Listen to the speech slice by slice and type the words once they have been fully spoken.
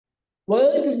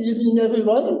Well, good evening,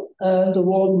 everyone, and a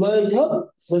warm welcome,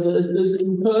 whether it is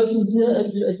in person here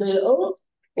at the SAO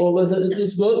or whether it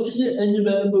is virtually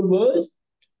anywhere in the world.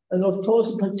 And of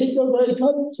course, a particular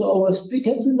welcome to our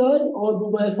speaker tonight, all the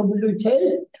way from the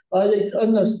UK, Alex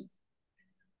Andersson.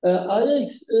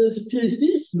 Alex is a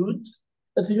PhD student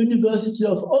at the University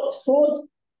of Oxford,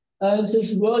 and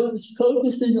his work is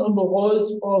focusing on the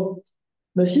roles of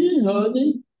machine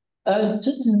learning and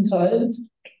citizen science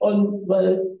on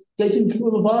getting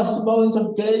through the vast amounts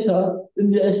of data in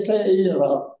the SKA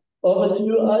era. Over to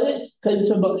you, Alex. Thanks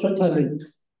so much for coming.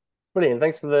 Brilliant.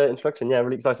 Thanks for the introduction. Yeah,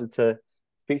 really excited to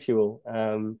speak to you all.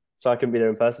 So I couldn't be there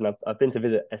in person. I've been to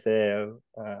visit SAO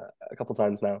a couple of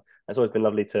times now. It's always been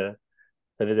lovely to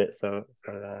visit. So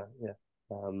yeah,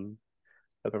 hope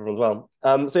everyone's well.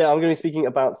 So yeah, I'm going to be speaking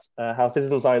about how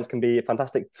citizen science can be a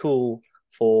fantastic tool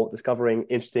for discovering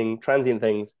interesting transient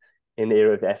things in the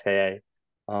era of the SKA.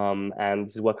 And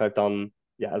this is work I've done,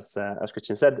 yeah, as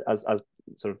Christian said, as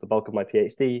sort of the bulk of my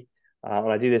PhD. And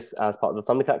I do this as part of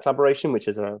the ThunderCat collaboration, which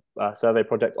is a survey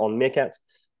project on MeerKAT,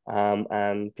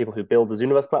 and people who build the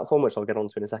Zooniverse platform, which I'll get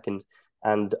onto in a second,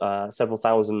 and several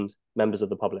thousand members of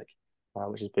the public,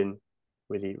 which has been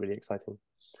really, really exciting.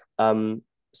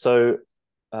 So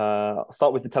I'll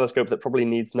start with the telescope that probably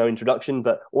needs no introduction,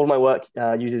 but all of my work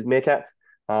uses MeerKAT,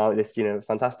 this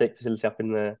fantastic facility up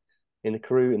in the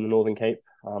Karoo in the Northern Cape.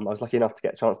 I was lucky enough to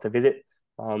get a chance to visit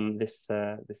this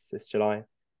July,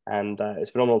 and it's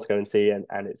phenomenal to go and see, and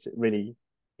it really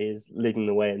is leading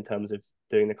the way in terms of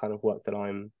doing the kind of work that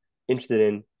I'm interested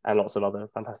in, and lots of other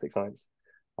fantastic science.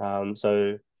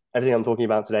 So everything I'm talking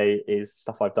about today is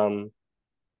stuff I've done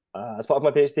as part of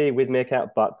my PhD with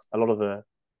MeerKAT, but a lot of the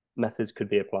methods could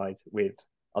be applied with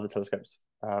other telescopes.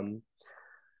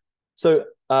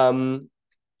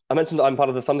 I mentioned I'm part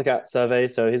of the ThunderCat survey,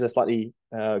 so here's a slightly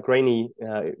grainy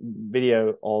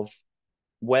video of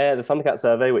where the ThunderCat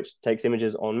survey, which takes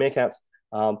images on MeerKAT,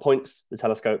 points the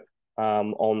telescope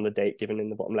on the date given in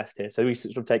the bottom left here. So we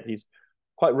sort of take these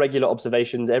quite regular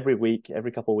observations every week,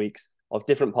 every couple of weeks, of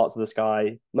different parts of the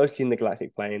sky, mostly in the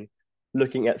galactic plane,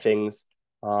 looking at things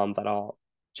that are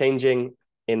changing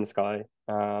in the sky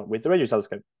with the radio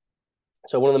telescope.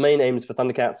 So one of the main aims for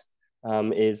ThunderCat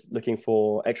is looking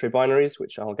for X-ray binaries,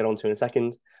 which I'll get onto in a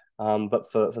second.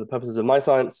 But for the purposes of my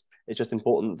science, it's just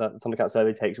important that the ThunderCat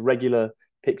survey takes regular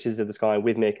pictures of the sky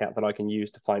with MeerKAT that I can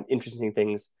use to find interesting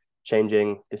things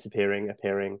changing, disappearing,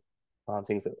 appearing,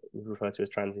 things that we refer to as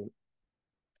transient.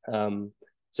 So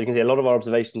you can see a lot of our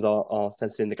observations are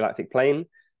centered in the galactic plane,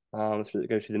 go through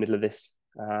the middle of this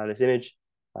image,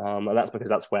 and that's because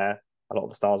that's where a lot of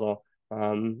the stars are.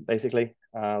 Basically,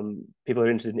 people who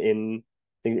are interested in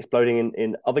things exploding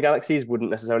in other galaxies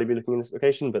wouldn't necessarily be looking in this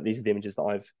location, but these are the images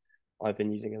that I've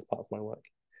been using as part of my work.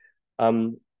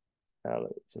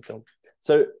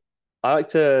 So I like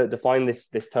to define this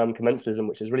term commensalism,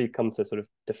 which has really come to sort of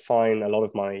define a lot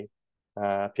of my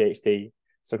PhD.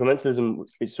 So commensalism,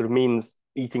 it sort of means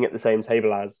eating at the same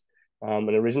table as, and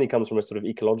originally comes from a sort of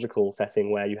ecological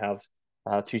setting where you have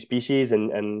two species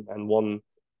and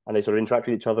they sort of interact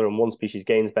with each other, and one species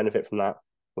gains benefit from that,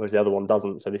 whereas the other one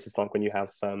doesn't. So this is like when you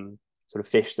have sort of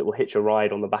fish that will hitch a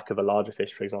ride on the back of a larger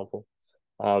fish, for example.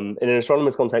 In an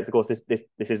astronomer's context, of course, this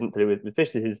isn't to do with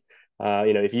fish. This is,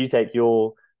 if you take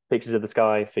your pictures of the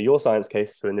sky for your science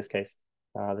case, so in this case,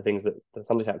 the things that the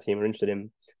ThunderCat team are interested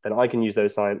in, then I can use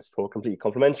those science for completely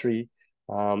complementary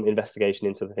investigation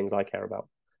into the things I care about.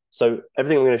 So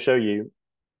everything I'm going to show you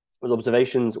was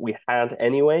observations we had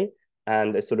anyway,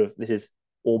 and it's sort of, this is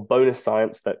all bonus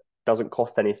science that doesn't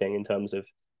cost anything in terms of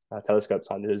telescope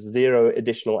time. There's 0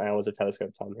 additional hours of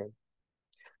telescope time here.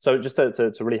 So just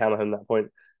to really hammer home that point,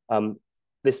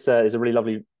 this is a really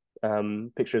lovely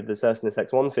picture of the Serendipitous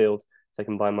X1 field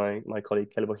taken by my colleague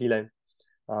Kelly Bohile,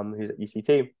 who's at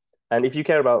UCT. And if you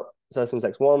care about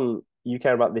Serendipitous X1, you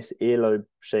care about this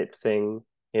earlobe-shaped thing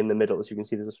in the middle. As you can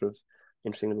see, there's a sort of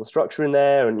interesting little structure in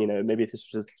there. And, maybe if this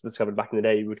was discovered back in the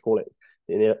day, you would call it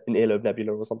an earlobe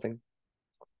nebula or something.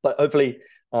 But hopefully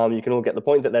you can all get the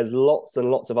point that there's lots and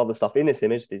lots of other stuff in this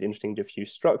image, these interesting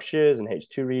diffuse structures and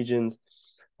H2 regions,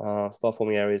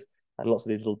 star-forming areas, and lots of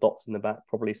these little dots in the back,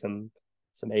 probably some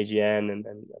AGN and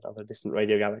other distant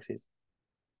radio galaxies.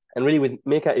 And really with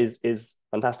MeerKAT is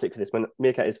fantastic for this. When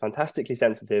MeerKAT is fantastically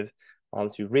sensitive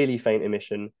to really faint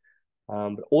emission,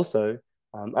 but also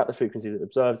at the frequencies it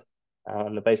observes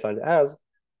and the baselines it has,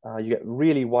 you get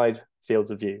really wide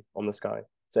fields of view on the sky.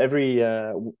 So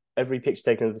every picture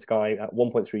taken of the sky at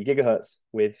 1.3 gigahertz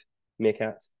with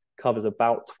MeerKAT covers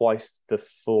about twice the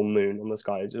full moon on the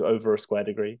sky, over a square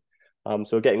degree. So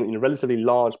we're getting relatively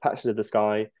large patches of the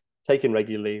sky taken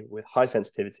regularly with high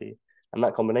sensitivity. And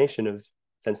that combination of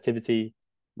sensitivity,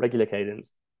 regular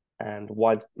cadence, and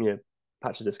wide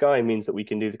patches of sky means that we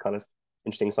can do the kind of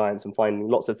interesting science and find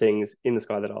lots of things in the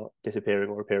sky that are disappearing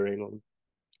or appearing, or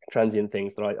transient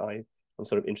things that I'm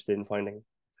sort of interested in finding.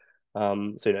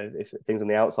 So if things on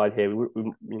the outside here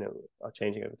we are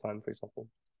changing over time, for example.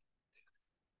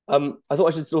 I thought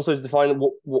I should also define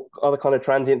what other kind of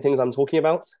transient things I'm talking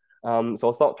about. So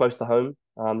I'll start close to home,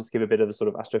 just give a bit of the sort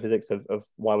of astrophysics of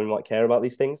why we might care about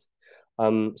these things.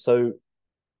 So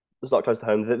let's start close to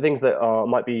home. The things that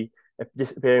might be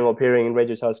disappearing or appearing in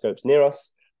radio telescopes near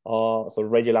us are sort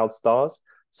of radio loud stars.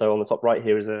 So on the top right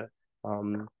here is a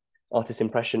artist's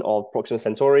impression of Proxima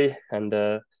Centauri and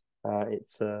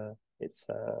its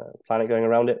planet going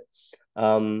around it.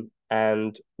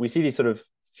 And we see these sort of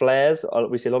flares.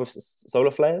 We see a lot of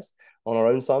solar flares on our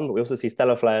own sun, but we also see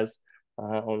stellar flares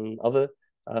on other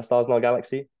stars in our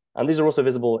galaxy. And these are also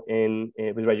visible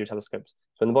with radio telescopes.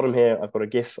 So in the bottom here, I've got a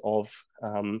GIF of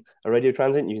a radio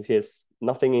transient. You can see it's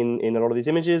nothing in a lot of these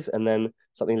images, and then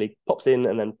something pops in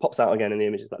and then pops out again in the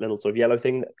images. That little sort of yellow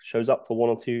thing that shows up for one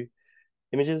or two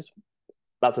images,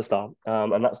 that's a star.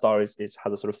 And that star has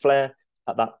a sort of flare.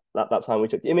 At that time we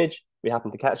took the image, we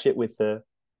happened to catch it with the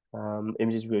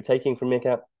images we were taking from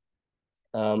MeerKAT.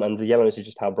 And the yellowness is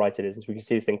just how bright it is. And so we can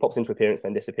see this thing pops into appearance,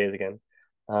 then disappears again.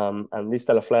 And these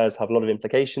stellar flares have a lot of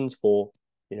implications for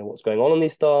what's going on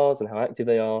these stars and how active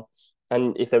they are,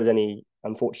 and if there was any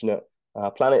unfortunate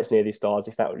planets near these stars,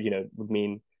 if that would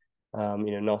mean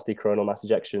nasty coronal mass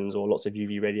ejections or lots of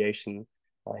UV radiation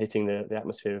hitting the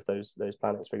atmosphere of those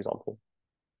planets, for example.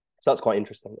 So that's quite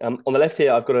interesting. On the left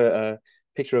here, I've got a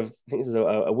picture of, I think this is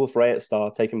a Wolf-Rayet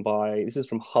star taken by, this is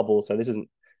from Hubble, so this isn't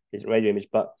a radio image,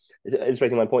 but it's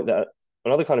illustrating my point that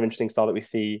another kind of interesting star that we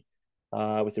see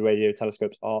with the radio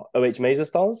telescopes are OH Maser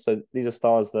stars. So these are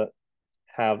stars that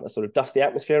have a sort of dusty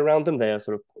atmosphere around them. They are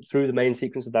sort of through the main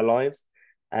sequence of their lives,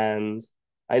 and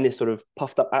in this sort of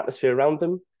puffed up atmosphere around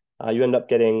them, you end up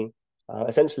getting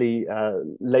essentially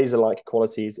laser-like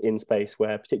qualities in space,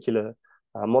 where particular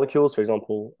molecules, for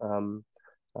example,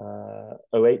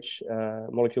 OH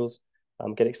molecules,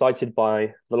 get excited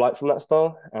by the light from that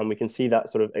star, and we can see that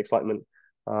sort of excitement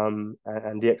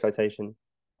and de-excitation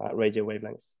at radio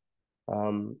wavelengths.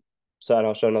 So, and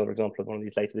I'll show another example of one of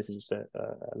these later. This is just a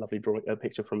lovely drawing, a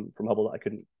picture from Hubble that I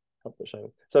couldn't help but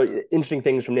show. So interesting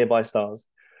things from nearby stars.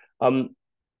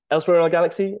 Elsewhere in our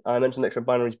galaxy, I mentioned X-ray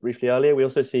binaries briefly earlier. We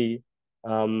also see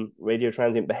radio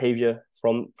transient behavior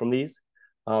from these.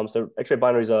 So X-ray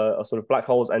binaries are sort of black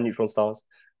holes and neutron stars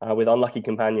with unlucky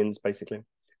companions, basically.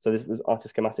 So this artist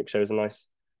schematic shows a nice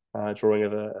drawing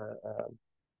of a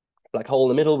black hole in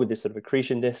the middle with this sort of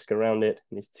accretion disk around it,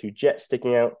 and these two jets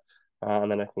sticking out.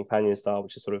 And then a companion star,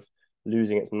 which is sort of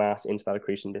losing its mass into that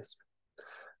accretion disk.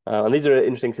 And these are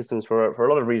interesting systems for a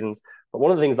lot of reasons. But one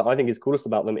of the things that I think is coolest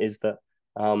about them is that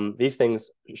these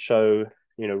things show,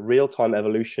 real-time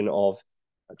evolution of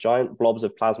giant blobs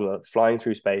of plasma flying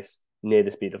through space near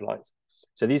the speed of light.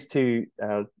 So these two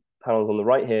panels on the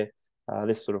right here,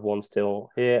 this sort of one still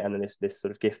here, and then this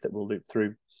sort of GIF that we'll loop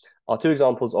through, are two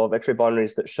examples of X-ray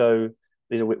binaries that show,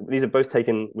 these are both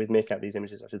taken with MeerKAT, these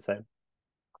images, I should say.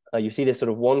 You see this sort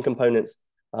of one component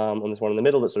on this one in the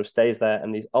middle that sort of stays there,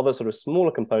 and these other sort of smaller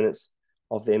components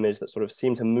of the image that sort of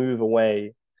seem to move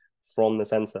away from the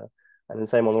sensor. And the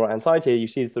same on the right-hand side here, you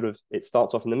see sort of, it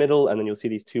starts off in the middle, and then you'll see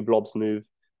these two blobs move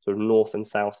sort of north and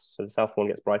south. So the south one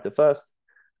gets brighter first,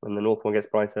 and the north one gets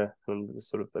brighter, and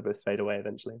they both fade away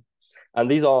eventually. And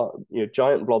these are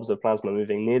giant blobs of plasma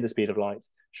moving near the speed of light,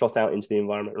 shot out into the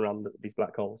environment around these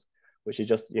black holes, which is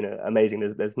just amazing.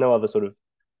 There's no other sort of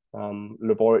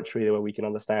laboratory where we can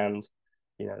understand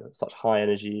such high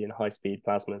energy and high speed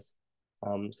plasmas.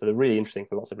 So they're really interesting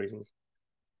for lots of reasons.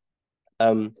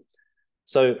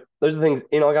 So those are the things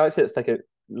in our galaxy. Let's take a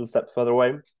little step further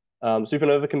away.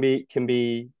 Supernova can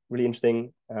be really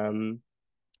interesting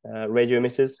radio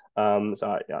emitters.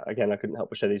 So again, I couldn't help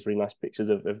but show these really nice pictures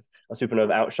of a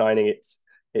supernova outshining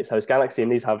its host galaxy,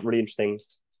 and these have really interesting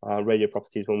radio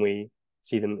properties when we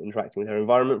see them interacting with their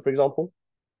environment, for example.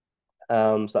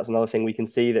 So that's another thing we can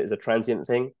see that is a transient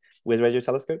thing with radio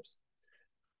telescopes.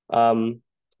 I'm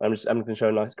going to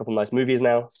show a couple of nice movies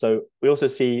now. So we also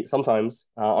see sometimes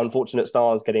unfortunate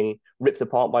stars getting ripped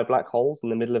apart by black holes in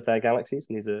the middle of their galaxies,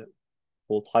 and these are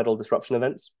called tidal disruption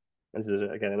events. And this is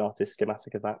again an artist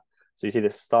schematic of that. So you see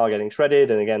this star getting shredded,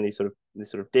 and again this sort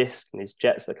of disk and these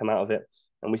jets that come out of it.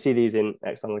 And we see these in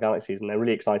external galaxies, and they're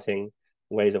really exciting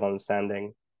ways of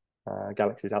understanding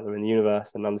galaxies out there in the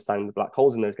universe and understanding the black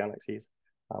holes in those galaxies,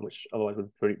 which otherwise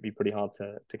would be pretty hard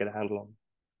to get a handle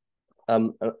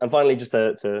on. And finally, just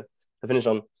to finish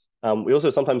on, we also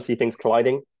sometimes see things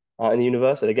colliding in the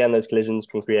universe. And again, those collisions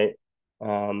can create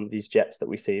these jets that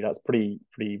we see. That's pretty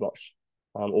much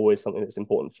always something that's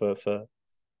important for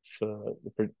the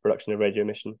production of radio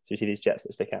emission. So you see these jets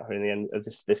that stick out here in the end of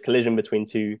this collision between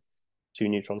two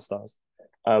neutron stars.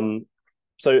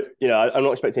 So I'm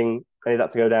not expecting any of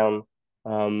that to go down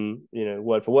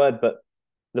word for word, but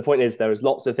the point is there is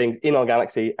lots of things in our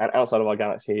galaxy and outside of our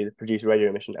galaxy that produce radio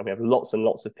emission, and we have lots and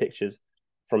lots of pictures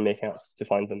from MeerKAT to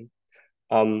find them.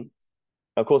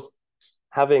 Of course,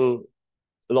 having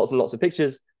lots and lots of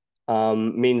pictures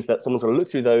means that someone's going to look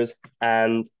through those,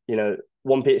 and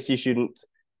one PhD student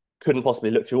couldn't possibly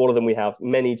look through all of them. We have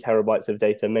many terabytes of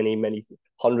data, many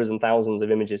hundreds and thousands of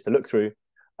images to look through,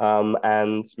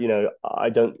 and I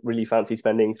don't really fancy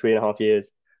spending 3.5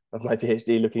 years of my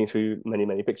PhD looking through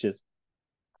many pictures.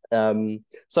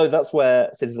 So that's where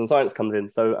citizen science comes in.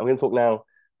 So I'm going to talk now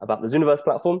about the Zooniverse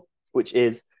platform, which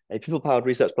is a people-powered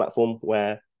research platform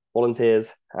where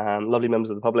volunteers, lovely members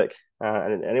of the public,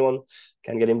 and anyone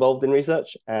can get involved in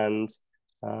research and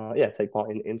take part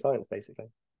in science, basically.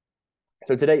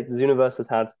 So to date, the Zooniverse has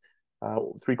had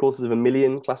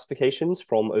 750,000 classifications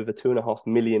from over 2.5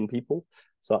 million people.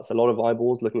 So that's a lot of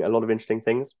eyeballs looking at a lot of interesting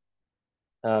things.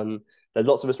 There's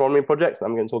lots of astronomy projects.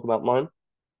 I'm going to talk about mine.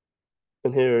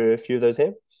 And here are a few of those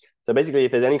here. So basically,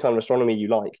 if there's any kind of astronomy you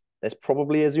like, there's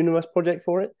probably a Zooniverse project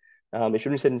for it. If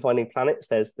you're interested in finding planets,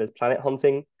 there's planet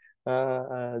hunting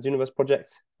Zooniverse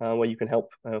project where you can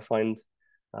help find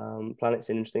planets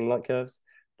in interesting light curves.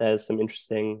 There's some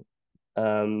interesting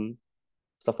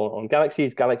stuff on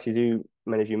galaxies. Galaxy Zoo,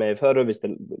 many of you may have heard of, is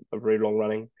a very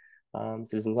long-running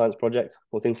citizen science project.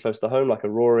 Or things close to home, like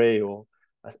Aurora, or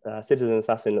Citizen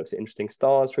Assassin looks at interesting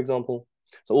stars, for example.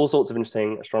 So all sorts of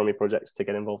interesting astronomy projects to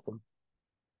get involved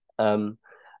in.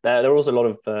 There are also a lot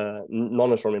of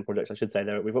non-astronomy projects, I should say.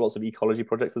 We've got lots of ecology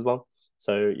projects as well.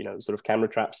 So, sort of camera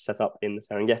traps set up in the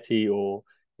Serengeti or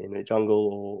in the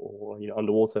jungle or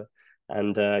underwater,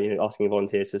 and asking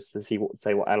volunteers to see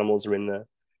what animals are in the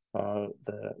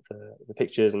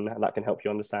pictures, and that can help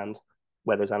you understand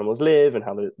where those animals live and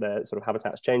how their sort of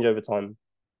habitats change over time.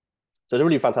 So it's a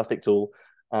really fantastic tool,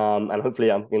 and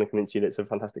hopefully I'm going to convince you that it's a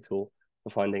fantastic tool for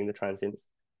finding the transients,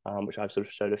 which I've sort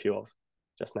of showed a few of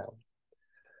just now.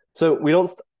 So we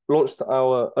launched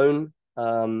our own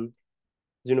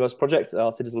Zooniverse project,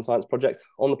 our citizen science project,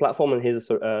 on the platform, and here's a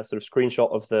sort of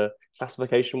screenshot of the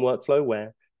classification workflow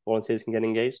where volunteers can get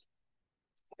engaged.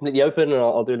 Completely open, and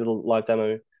I'll do a little live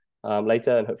demo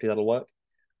later, and hopefully that'll work.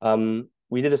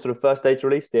 We did a sort of first data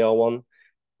release, the R1,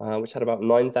 which had about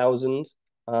 9,000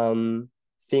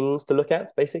 things to look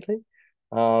at, basically.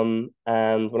 And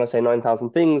when I say 9,000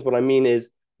 things, what I mean is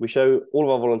we show all of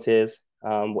our volunteers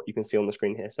what you can see on the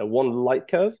screen here. So one light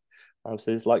curve.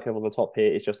 So this light curve on the top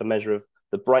here is just a measure of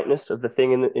the brightness of the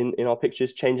thing in our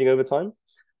pictures changing over time.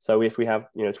 So if we have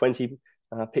 20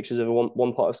 pictures of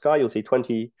one part of sky, you'll see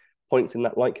 20 points in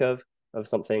that light curve of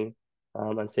something,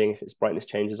 and seeing if its brightness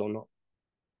changes or not.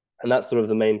 And that's sort of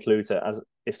the main clue to as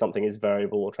if something is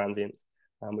variable or transient,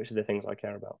 which are the things I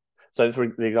care about. So for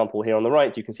the example here on the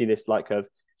right, you can see this light curve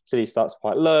clearly starts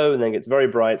quite low and then gets very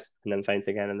bright and then faint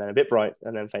again, and then a bit bright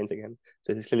and then faint again.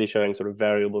 So this is clearly showing sort of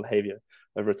variable behavior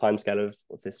over a timescale of,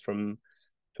 what's this, from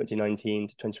 2019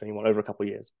 to 2021, over a couple of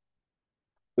years.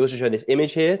 We also show this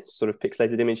image here, sort of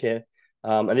pixelated image here.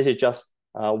 And this is just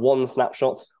one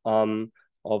snapshot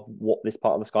of what this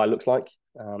part of the sky looks like.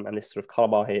 And this sort of color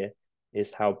bar here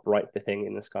is how bright the thing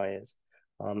in the sky is.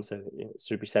 So it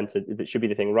should be centered, it should be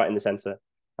the thing right in the center,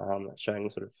 showing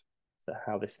sort of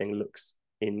how this thing looks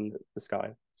in the sky.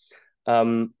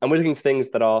 And we're looking for things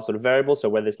that are sort of variable, so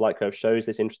where this light curve shows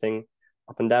this interesting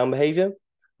up and down behavior.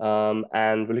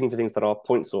 And we're looking for things that are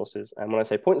point sources. And when I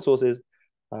say point sources,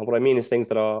 what I mean is things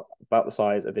that are about the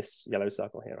size of this yellow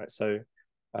circle here, right? So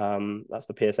that's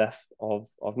the PSF of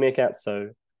MeerKAT.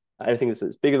 So anything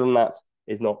that's bigger than that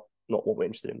is not what we're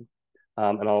interested in.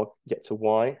 And I'll get to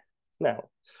why now.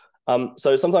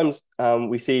 So sometimes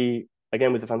we see,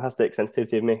 again, with the fantastic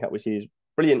sensitivity of MeerKAT, we see these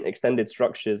brilliant extended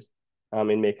structures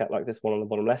in MeerKAT, like this one on the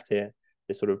bottom left here,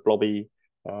 this sort of blobby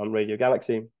radio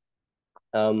galaxy.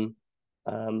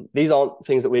 These aren't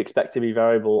things that we expect to be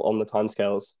variable on the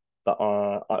timescales that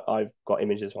I've got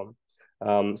images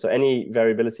on. So any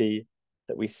variability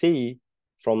that we see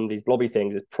from these blobby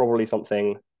things is probably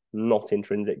something not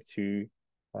intrinsic to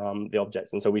the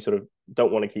objects. And so we sort of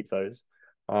don't want to keep those.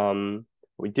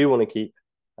 We do want to keep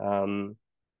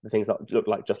the things that look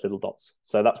like just little dots.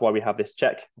 So that's why we have this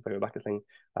check. If I go back a thing,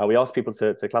 we ask people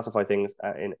to classify things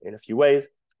in a few ways.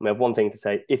 We have one thing to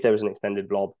say: if there is an extended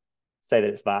blob, say that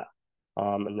it's that,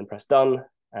 and then press done,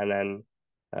 and then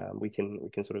we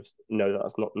can sort of know that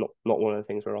that's not one of the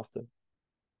things we're after.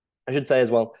 I should say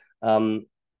as well,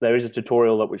 there is a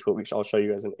tutorial which I'll show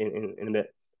you guys in a bit,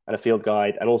 and a field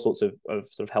guide, and all sorts of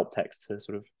sort of help text to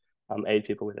sort of aid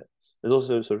people with it. There's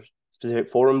also sort of specific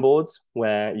forum boards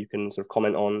where you can sort of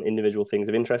comment on individual things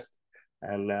of interest,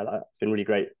 and that's been really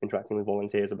great interacting with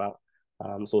volunteers about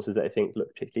sources that I think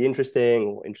look particularly interesting,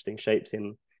 or interesting shapes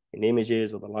in the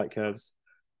images or the light curves.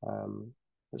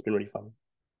 It's been really fun.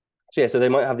 So yeah, so they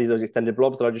might have those extended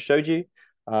blobs that I just showed you.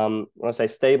 When I say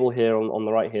stable here on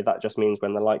the right here, that just means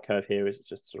when the light curve here is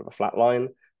just sort of a flat line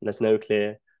and there's no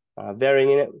clear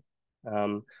varying in it.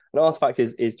 An artifact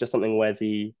is just something where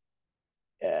the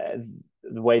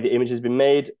way the image has been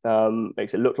made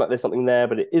makes it look like there's something there,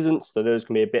 but it isn't. So those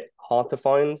can be a bit hard to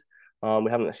find.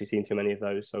 We haven't actually seen too many of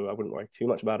those, so I wouldn't worry too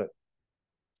much about it.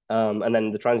 And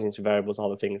then the transients and variables are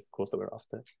the things, of course, that we're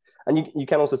after. And you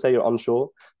can also say you're unsure.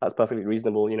 That's perfectly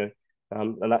reasonable, you know,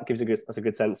 and that gives us a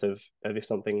good sense of if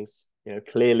something's, you know,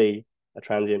 clearly a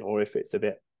transient, or if it's a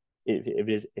bit, if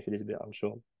it is a bit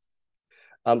unsure.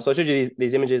 So I showed you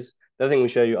these images. The other thing we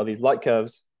show you are these light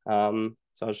curves. So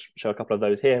I'll show a couple of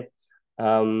those here.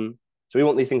 So we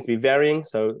want these things to be varying.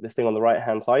 So this thing on the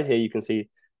right-hand side here, you can see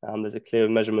there's a clear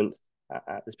measurement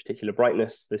at this particular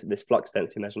brightness. This flux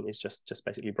density measurement is just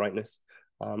basically brightness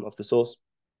of the source.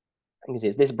 You can see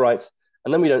it's this bright,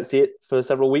 and then we don't see it for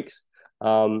several weeks.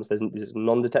 So there's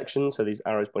non-detection. So these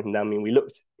arrows pointing down mean we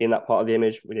looked in that part of the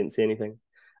image, we didn't see anything.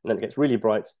 And then it gets really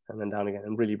bright and then down again,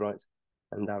 and really bright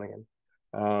and down again.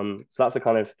 So that's the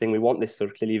kind of thing we want, this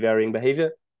sort of clearly varying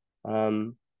behavior.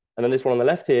 And then this one on the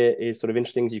left here is sort of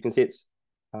interesting. As you can see, it's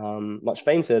much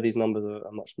fainter. These numbers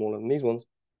are much smaller than these ones.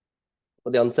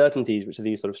 But the uncertainties, which are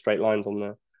these sort of straight lines on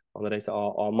the data,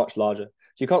 are much larger.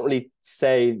 So you can't really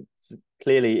say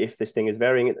clearly if this thing is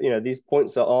varying. You know, these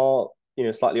points are you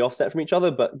know, slightly offset from each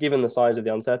other, but given the size of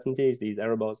the uncertainties, these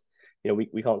error bars, you know,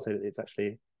 we can't say that it's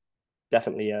actually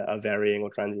definitely a varying or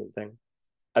transient thing.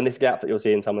 And this gap that you'll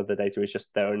see in some of the data is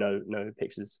just there are no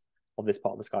pictures of this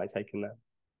part of the sky taken there.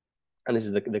 And this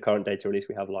is the current data release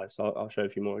we have live. So I'll show a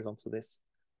few more examples of this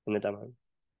in the demo.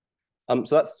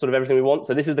 So that's sort of everything we want.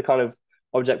 So this is the kind of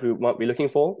object we might be looking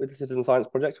for with the citizen science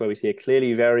projects, where we see a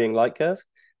clearly varying light curve.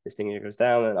 This thing here goes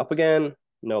down and up again,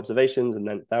 no observations, and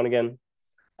then down again.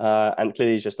 And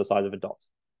clearly it's just the size of a dot.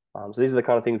 So these are the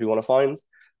kind of things we want to find.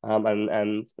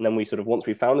 And then we sort of, once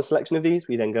we've found a selection of these,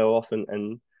 we then go off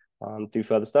and do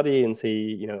further study and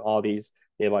see, you know, are these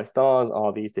nearby stars?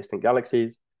 Are these distant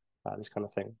galaxies? This kind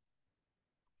of thing.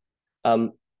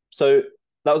 So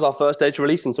that was our first data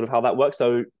release and sort of how that works.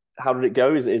 So how did it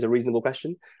go is a reasonable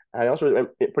question. And also it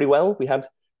went pretty well. We had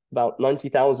about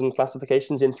 90,000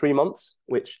 classifications in 3 months,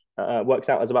 which works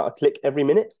out as about a click every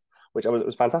minute, which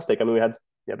was fantastic. I mean, we had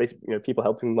basically, you know, people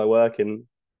helping my work and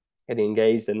getting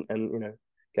engaged and you know,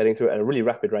 getting through it at a really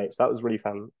rapid rate. So that was really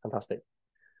fantastic.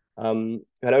 We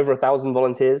had over 1,000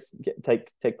 volunteers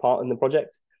take part in the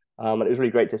project, and it was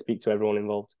really great to speak to everyone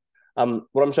involved.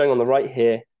 What I'm showing on the right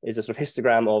here is a sort of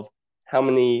histogram of how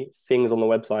many things on the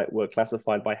website were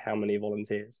classified by how many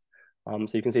volunteers. So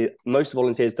you can see most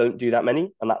volunteers don't do that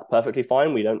many, and that's perfectly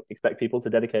fine. We don't expect people to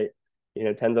dedicate, you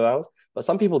know, tens of hours, but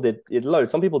some people did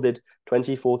loads. Some people did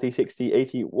 20, 40, 60,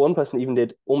 80. One person even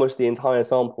did almost the entire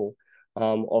sample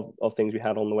of things we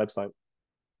had on the website,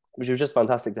 which was just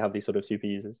fantastic to have these sort of super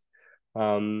users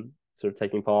sort of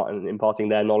taking part and imparting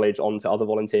their knowledge onto other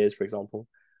volunteers, for example,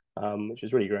 which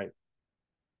is really great.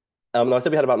 Now I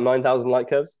said we had about 9,000 light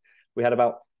curves. We had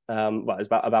about well, it was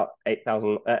about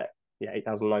 8,000,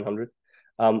 8,900.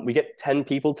 We get 10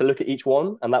 people to look at each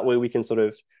one, and that way we can sort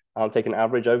of take an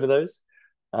average over those.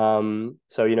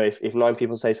 So, you know, if 9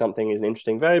 people say something is an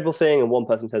interesting variable thing and one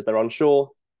person says they're unsure,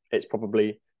 it's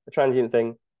probably a transient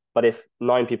thing. But if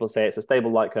 9 people say it's a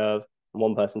stable light curve and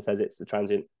one person says it's a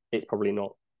transient, it's probably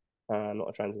not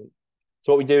a transient.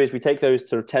 So what we do is we take those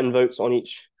sort of 10 votes on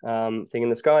each thing in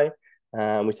the sky,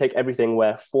 and we take everything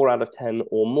where 4 out of 10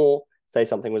 or more say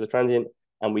something was a transient,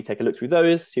 and we take a look through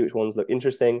those, see which ones look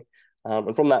interesting.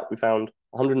 And from that, we found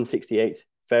 168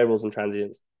 variables and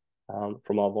transients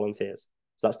from our volunteers.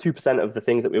 So that's 2% of the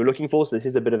things that we were looking for. So this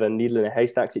is a bit of a needle in a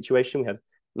haystack situation. We have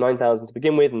 9,000 to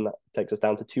begin with, and that takes us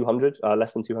down to 200,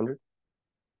 less than 200.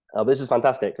 But this is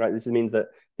fantastic, right? This means that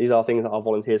these are things that our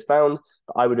volunteers found.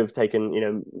 I would have taken, you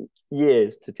know,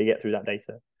 years to get through that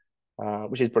data,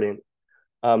 which is brilliant.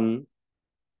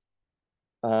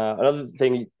 Another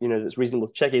thing, you know, that's reasonable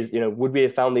to check is, you know, would we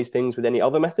have found these things with any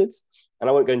other methods? And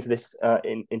I won't go into this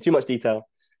in too much detail,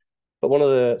 but one of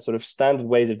the sort of standard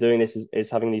ways of doing this is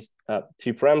having these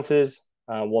 2 parameters,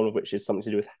 one of which is something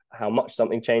to do with how much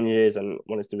something changes, and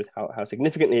one is to do with how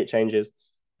significantly it changes.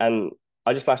 And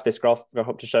I just flashed this graph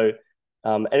up to show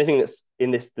Anything that's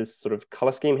in this sort of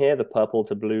color scheme here, the purple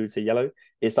to blue to yellow,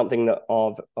 is something that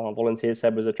our volunteers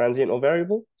said was a transient or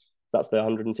variable. So that's the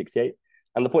 168.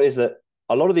 And the point is that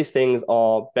a lot of these things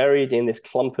are buried in this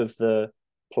clump of the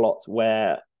plot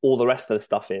where all the rest of the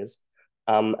stuff is.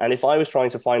 And if I was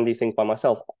trying to find these things by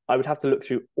myself, I would have to look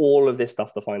through all of this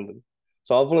stuff to find them.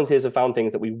 So our volunteers have found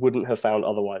things that we wouldn't have found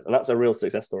otherwise. And that's a real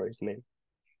success story to me.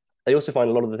 They also find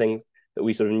a lot of the things that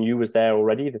we sort of knew was there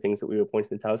already, the things that we were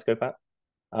pointing the telescope at.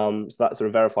 So that sort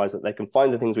of verifies that they can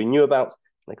find the things we knew about,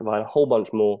 they can find a whole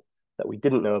bunch more that we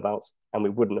didn't know about and we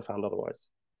wouldn't have found otherwise.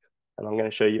 And I'm going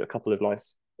to show you a couple of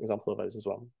nice examples of those as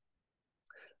well.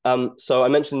 So I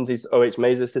mentioned these OH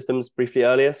maser systems briefly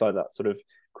earlier, so that sort of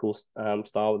cool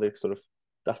star with a sort of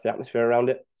dusty atmosphere around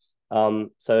it.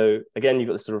 So again, you've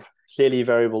got this sort of clearly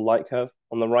variable light curve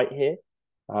on the right here.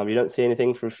 You don't see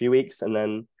anything for a few weeks, and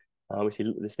then we see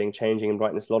this thing changing in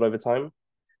brightness a lot over time.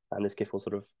 And this GIF will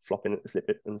sort of flip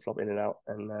it and flop in and out,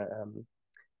 and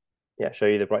yeah, show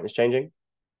you the brightness changing.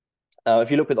 If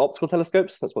you look with optical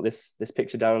telescopes, that's what this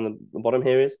picture down on the bottom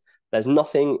here is. There's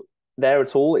nothing there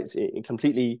at all. It's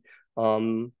completely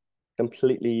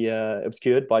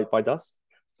obscured by dust.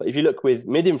 But if you look with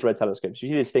mid-infrared telescopes, you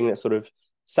see this thing that's sort of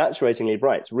saturatingly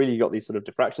bright. It's really got these sort of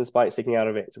diffraction spikes sticking out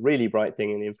of it. It's a really bright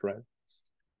thing in the infrared.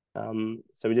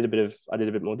 So I did a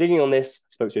bit more digging on this,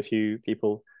 spoke to a few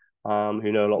people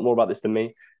who know a lot more about this than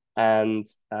me. And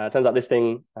it turns out this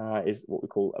thing is what we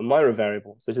call a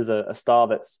myrovariable. So this is a star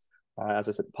that's, as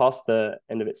I said, past the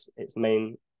end of its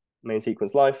main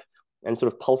sequence life and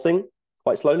sort of pulsing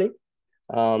quite slowly.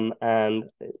 And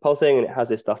it's pulsing and it has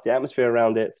this dusty atmosphere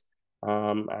around it.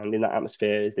 And in that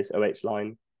atmosphere is this OH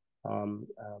line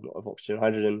of oxygen and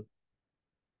hydrogen.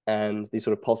 And these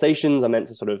sort of pulsations are meant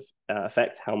to sort of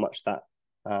affect how much that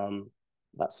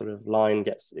sort of line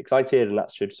gets excited, and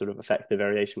that should sort of affect the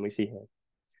variation we see here.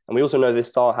 And we also know this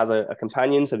star has a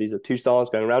companion, so these are two stars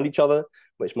going around each other,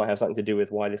 which might have something to do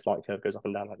with why this light curve goes up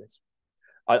and down like this.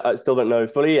 I still don't know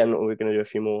fully, and we're going to do a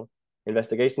few more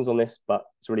investigations on this, but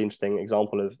it's a really interesting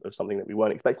example of something that we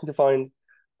weren't expecting to find,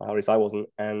 or at least I wasn't,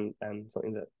 and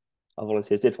something that our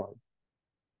volunteers did find.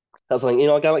 That's something in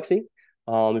our galaxy.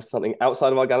 There's something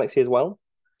outside of our galaxy as well.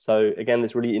 So again,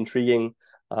 this really intriguing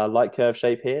light curve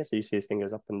shape here. So you see this thing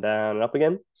goes up and down and up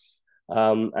again.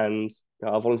 And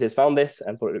our volunteers found this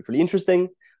and thought it looked really interesting.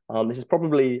 This is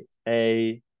probably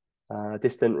a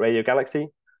distant radio galaxy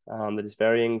that is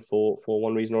varying for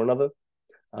one reason or another.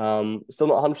 Still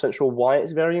not 100% sure why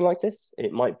it's varying like this.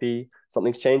 It might be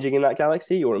something's changing in that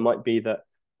galaxy, or it might be that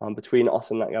between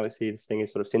us and that galaxy, this thing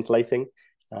is sort of scintillating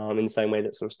in the same way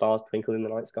that sort of stars twinkle in the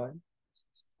night sky.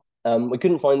 We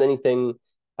couldn't find anything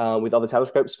with other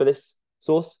telescopes for this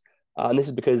source. And this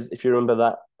is because if you remember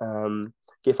that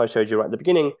GIF I showed you right at the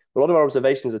beginning, a lot of our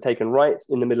observations are taken right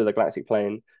in the middle of the galactic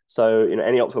plane. So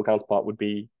any optical counterpart would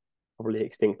be probably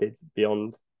extincted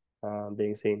beyond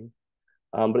being seen.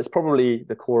 But it's probably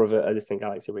the core of a distant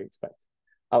galaxy we expect.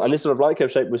 And this sort of light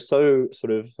curve shape was so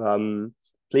sort of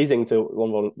pleasing to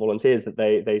one volunteers that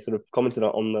they sort of commented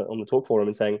on the talk forum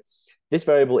and saying, this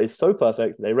variable is so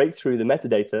perfect, they rake through the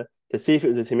metadata to see if it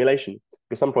was a simulation.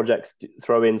 Because some projects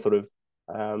throw in sort of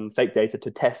fake data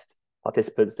to test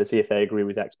participants to see if they agree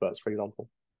with experts, for example.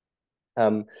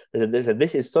 They said,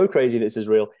 this is so crazy, this is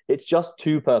real. It's just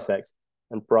too perfect,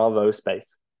 and bravo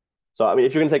space. So, I mean,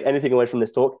 if you're going to take anything away from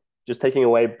this talk, just taking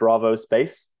away bravo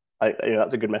space,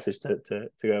 that's a good message to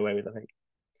go away with, I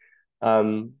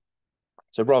think.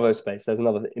 So bravo space, there's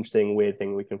another interesting, weird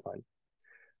thing we can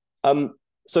find.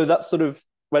 So that sort of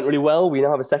went really well. We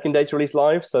now have a second data release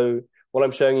live. So what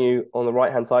I'm showing you on the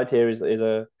right-hand side here is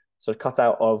a sort of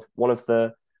cutout of one of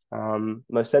the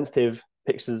most sensitive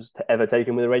pictures ever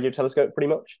taken with a radio telescope, pretty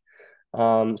much.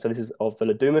 So this is of the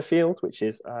Laduma field, which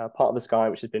is part of the sky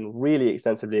which has been really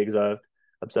extensively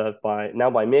observed by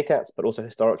MeerKAT, but also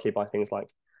historically by things like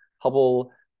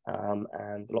Hubble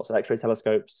and lots of X-ray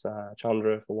telescopes,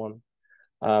 Chandra for one.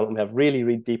 We have really,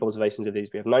 really deep observations of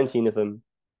these. We have 19 of them,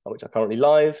 which are currently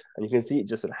live, and you can see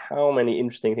just sort of how many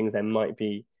interesting things there might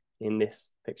be in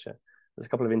this picture. There's a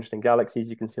couple of interesting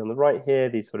galaxies you can see on the right here.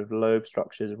 These sort of lobe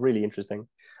structures are really interesting.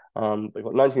 We've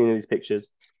got 19 of these pictures.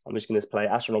 I'm just going to play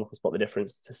astronomical spot the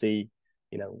difference to see,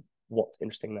 what's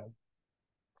interesting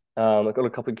now. I've got a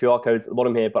couple of QR codes at the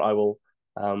bottom here, but I will.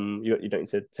 You don't need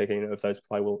to take any note of those,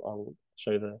 but I'll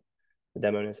show the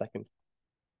demo in a second.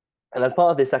 And as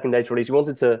part of this second data release, we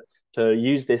wanted to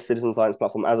use this citizen science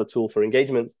platform as a tool for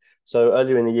engagement. So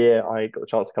earlier in the year, I got the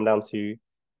chance to come down to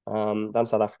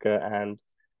South Africa and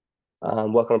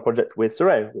work on a project with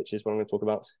Sereo, which is what I'm going to talk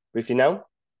about briefly now.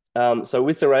 So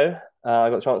with Sereo, I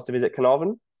got a chance to visit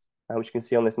Carnarvon, which you can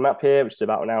see on this map here, which is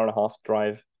about an hour and a half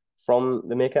drive from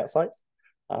the MeerKAT site.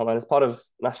 And as part of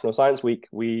National Science Week,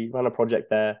 we ran a project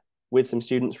there with some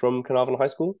students from Carnarvon High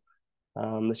School.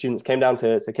 The students came down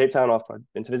to Cape Town after I'd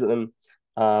been to visit them,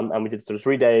 and we did sort of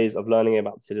 3 days of learning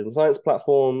about the citizen science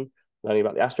platform, learning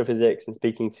about the astrophysics, and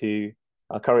speaking to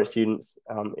our current students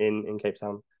in Cape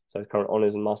Town, so current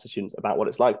honours and master students, about what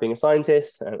it's like being a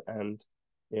scientist and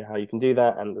you know, how you can do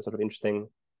that, and the sort of interesting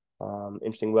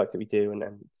work that we do and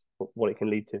what it can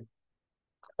lead to.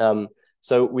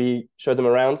 So we showed them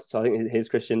around. So I think here's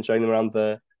Christian showing them around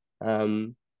the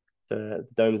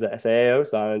domes at SKA.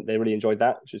 So they really enjoyed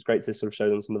that, which was great to sort of show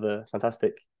them some of the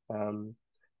fantastic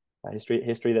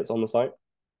history that's on the site.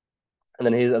 And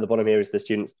then here's at the bottom here is the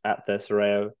students at the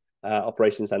Sereo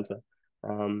Operations Center,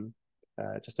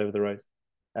 just over the road.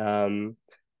 And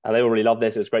they all really loved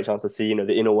this. It was a great chance to see, you know,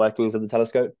 the inner workings of the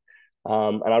telescope.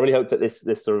 And I really hope that this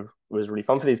sort of was really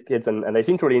fun for these kids, and they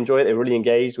seemed to really enjoy it. They were really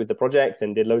engaged with the project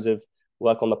and did loads of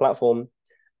work on the platform.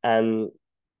 And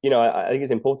you know, I think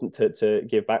it's important to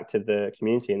give back to the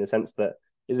community in the sense that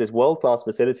there's this world-class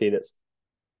facility that's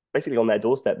basically on their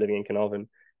doorstep living in Carnarvon,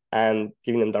 and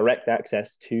giving them direct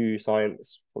access to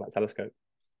science from that telescope.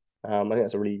 I think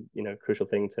that's a really, you know, crucial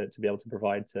thing to be able to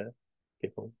provide to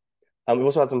people. We've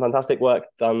also had some fantastic work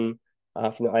done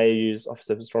from the IAU's Office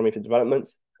of Astronomy for Development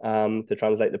to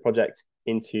translate the project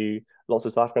into lots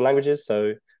of South African languages.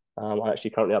 So I'm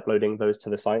actually currently uploading those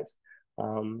to the site.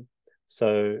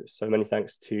 So many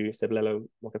thanks to Sibilelo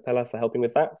Mokapela for helping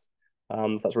with that.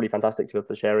 That's really fantastic to be able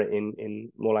to share it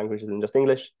in more languages than just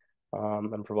English,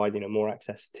 and provide, you know, more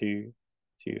access to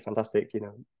fantastic, you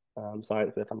know,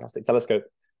 science with a fantastic telescope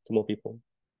to more people.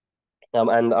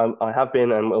 And I have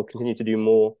been and will continue to do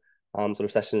more sort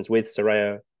of sessions with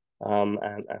Sereo,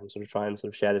 and sort of try and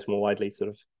sort of share this more widely, sort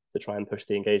of to try and push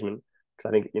the engagement. Because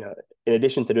I think, you know, in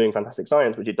addition to doing fantastic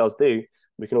science, which it does do,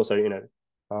 we can also, you know,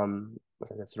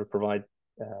 sort of provide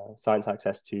science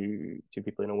access to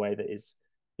people in a way that is,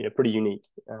 you know, pretty unique,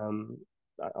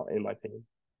 in my opinion.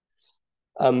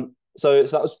 So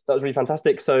that was really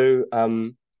fantastic. So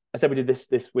I said we did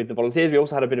this with the volunteers. We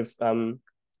also had a bit of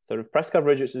sort of press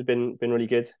coverage, which has been really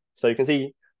good. So you can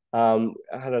see I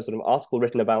had a sort of article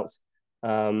written about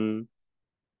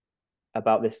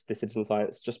this citizen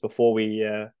science just before we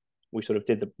sort of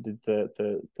did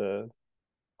the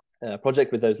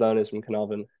project with those learners from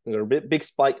Carnarvon. We've got a big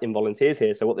spike in volunteers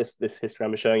here. So what this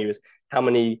histogram is showing you is how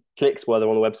many clicks were there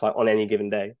on the website on any given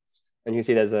day. And you can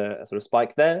see there's a sort of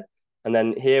spike there. And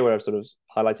then here, where I've sort of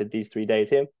highlighted these 3 days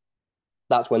here,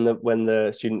 that's when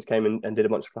the students came and did a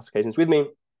bunch of classifications with me.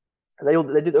 And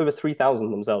they did over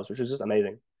 3,000 themselves, which was just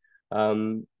amazing,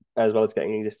 as well as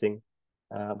getting existing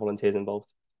volunteers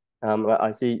involved.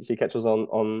 I see Ketchel's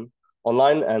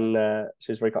online, and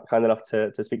she was very kind enough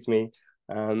to speak to me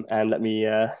and let me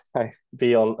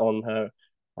be on her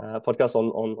podcast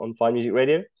on Fine Music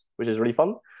Radio, which is really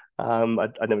fun.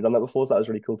 I'd never done that before, so that was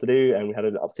really cool to do, and we had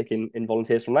an uptick in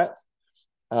volunteers from that.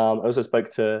 I also spoke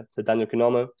to Daniel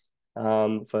Kunamo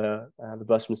for the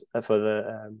burst for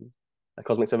the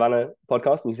Cosmic Savannah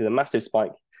podcast, and you see the massive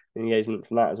spike in engagement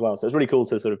from that as well. So it's really cool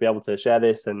to sort of be able to share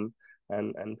this and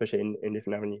push it in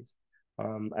different avenues,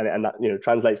 and that, you know,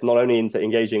 translates not only into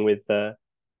engaging with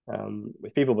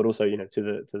people, but also, you know, to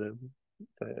the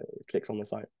clicks on the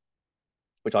site,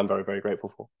 which I'm very, very grateful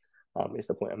for. Is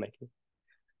the point I'm making.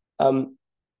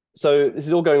 So this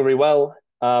is all going really well,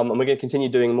 and we're going to continue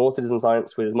doing more citizen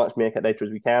science with as much MeerKAT data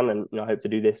as we can, and, you know, I hope to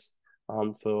do this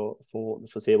for the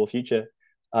foreseeable future.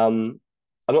 I'm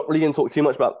not really going to talk too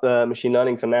much about the machine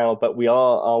learning for now, but we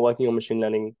are working on machine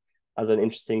learning as an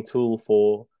interesting tool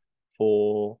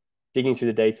for digging through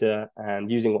the data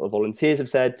and using what the volunteers have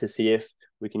said to see if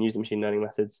we can use the machine learning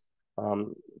methods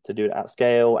to do it at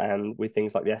scale, and with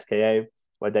things like the SKA,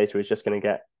 where data is just going to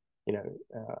get, you know,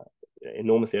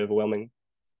 enormously overwhelming.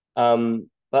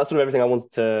 That's sort of everything I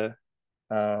wanted to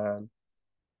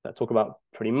talk about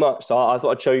pretty much. So I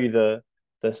thought I'd show you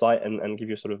the site and give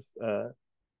you a sort of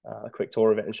a quick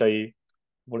tour of it and show you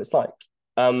what it's like.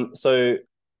 So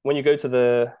when you go to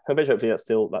the homepage, hopefully that's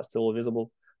still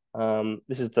visible.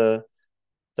 This is the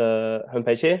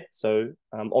homepage here. So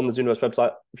on the Zooniverse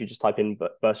website, if you just type in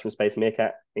burst from space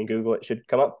MeerKAT in Google, it should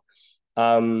come up.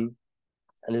 And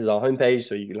this is our homepage,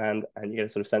 so you land and you get a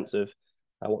sort of sense of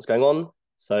what's going on.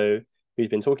 So who's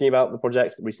been talking about the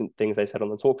project, the recent things they've said on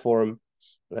the talk forum.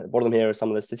 At the bottom here are some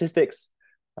of the statistics.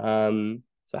 So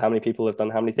how many people have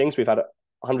done how many things. We've had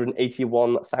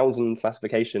 181,000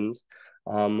 classifications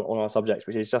on our subjects,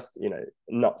 which is just, you know,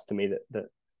 nuts to me that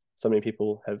so many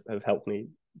people have helped me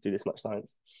do this much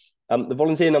science. The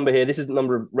volunteer number here, this is the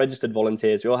number of registered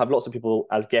volunteers. We all have lots of people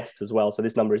as guests as well. So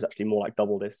this number is actually more like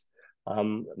double this,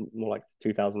 more like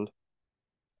 2,000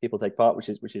 people take part, which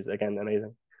is again,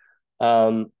 amazing.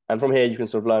 And from here, you can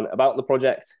sort of learn about the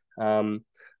project and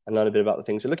learn a bit about the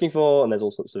things you're looking for. And there's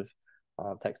all sorts of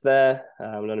text there.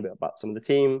 Learn a bit about some of the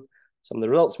team, some of the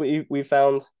results we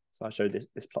found. So I showed this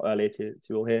plot earlier to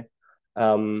you all here.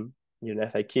 An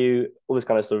FAQ, all this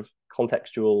kind of sort of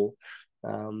contextual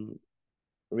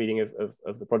reading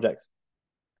of the project.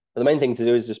 But the main thing to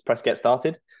do is just press get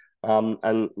started,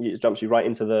 and it jumps you right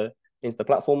into the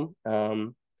platform.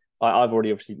 I've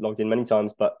already obviously logged in many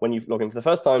times, but when you log in for the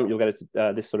first time, you'll get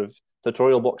this sort of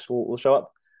tutorial box will show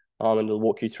up, and it'll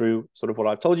walk you through sort of what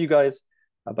I've told you guys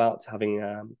about having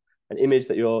an image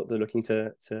that they're looking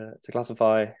to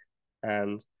classify,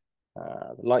 and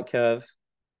the light curve,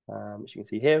 which you can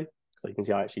see here. So you can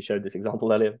see I actually showed this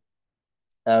example earlier.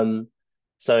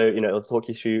 So it'll talk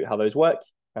you through how those work,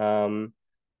 and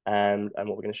what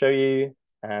we're going to show you,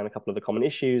 and a couple of the common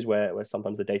issues where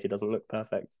sometimes the data doesn't look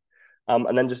perfect.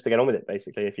 And then just to get on with it,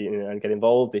 basically, if you get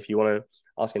involved, if you want to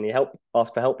ask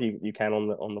for help, you can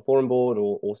on the forum board,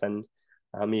 or send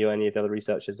me or any of the other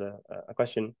researchers a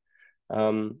question.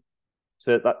 So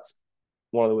that's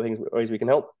one of the ways we can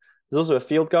help. There's also a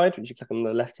field guide, which you click on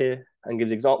the left here, and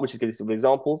gives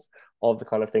examples of the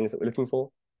kind of things that we're looking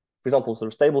for. For example, sort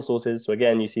of stable sources. So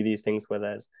again, you see these things where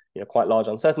there's quite large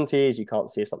uncertainties. You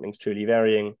can't see if something's truly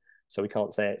varying, so we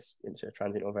can't say it's a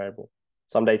transient or variable.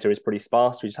 Some data is pretty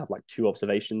sparse. We just have like 2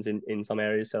 observations in some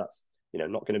areas, so that's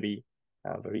not going to be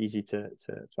very easy to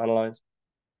analyze.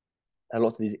 And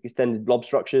lots of these extended blob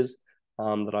structures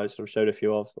that I sort of showed a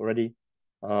few of already.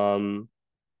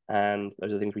 And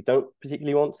those are the things we don't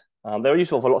particularly want. They're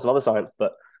useful for lots of other science,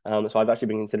 but so I've actually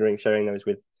been considering sharing those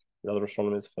with other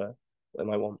astronomers for what they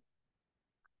might want.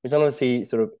 We don't want to see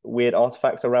sort of weird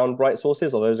artifacts around bright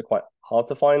sources, although those are quite hard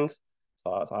to find.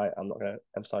 So I'm not going to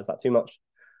emphasize that too much.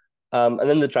 And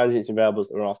then the transients and variables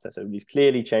that we're after. So these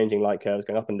clearly changing light curves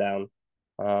going up and down.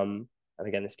 And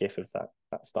again, this GIF of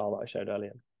that star that I showed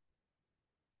earlier.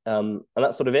 And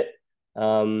that's sort of it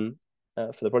for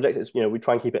the project. It's, we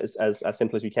try and keep it as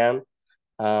simple as we can.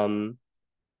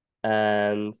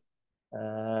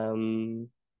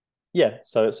 Yeah,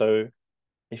 so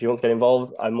if you want to get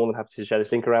involved, I'm more than happy to share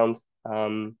this link around.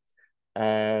 And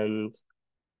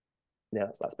yeah,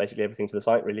 that's basically everything to the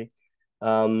site, really.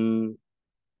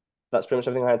 That's pretty much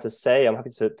everything I had to say. I'm happy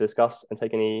to discuss and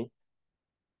take any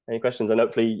questions. And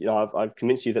hopefully, I've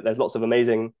convinced you that there's lots of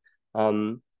amazing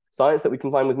science that we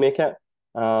can find with MeerKAT.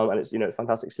 And it's a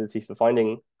fantastic facility for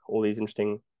finding all these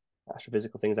interesting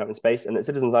astrophysical things out in space. And that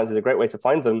citizen science is a great way to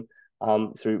find them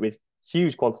with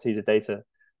huge quantities of data.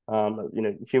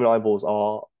 Human eyeballs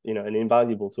are an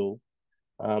invaluable tool,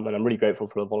 and I'm really grateful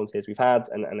for the volunteers we've had,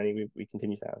 and any we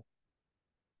continue to have.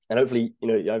 And hopefully,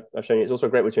 I've shown you it's also a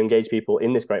great way to engage people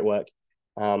in this great work,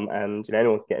 and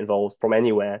anyone can get involved from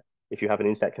anywhere if you have an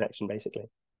internet connection, basically.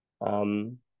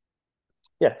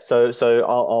 Yeah, so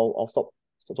I'll stop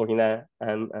talking there,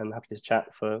 and I'm happy to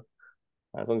chat for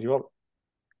as long as you want.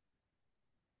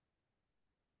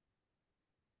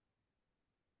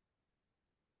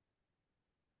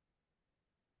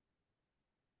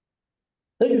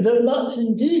 Thank you very much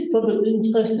indeed for the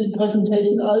interesting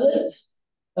presentation, Alex.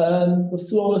 The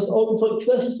floor is open for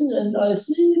questions, and I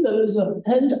see there is a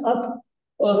hand up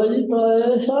already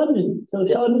by Simon. So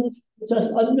yeah. Simon,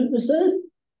 just unmute yourself.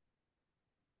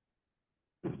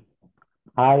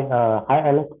 Hi,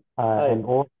 Alex, Hi. and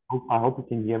all. I hope you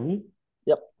can hear me.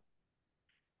 Yep.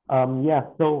 Yeah.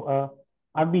 So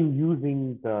I've been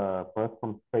using the First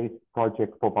from Space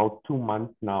project for about 2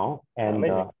 months now, and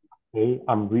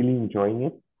I'm really enjoying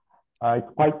it.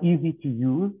 It's quite easy to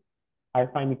use. I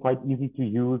find it quite easy to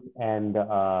use, and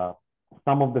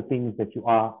some of the things that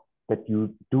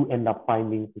you do end up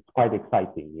finding, it's quite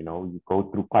exciting. You go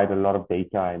through quite a lot of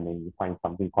data, and then you find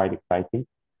something quite exciting.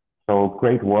 So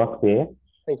great work there.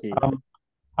 Thank you.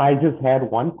 I just had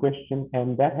one question,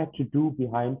 and that had to do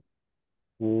behind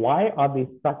why are there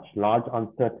such large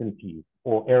uncertainties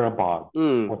or error bars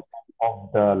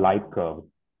of the light curve?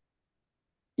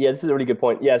 Yeah, this is a really good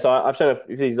point. Yeah, so I've shown a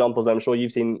few examples. I'm sure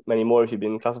you've seen many more if you've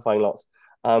been classifying lots.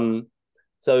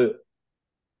 So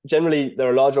generally, there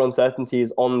are larger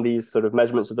uncertainties on these sort of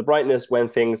measurements of the brightness when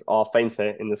things are fainter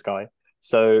in the sky.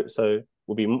 So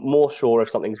we'll be more sure if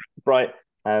something's bright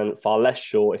and far less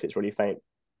sure if it's really faint.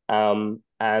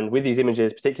 And with these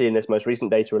images, particularly in this most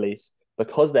recent data release,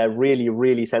 because they're really,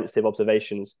 really sensitive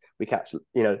observations, we catch,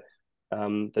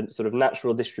 the sort of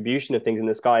natural distribution of things in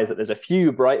the sky is that there's a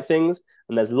few bright things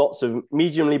and there's lots of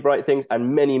mediumly bright things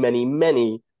and many, many,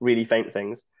 many really faint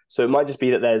things. So it might just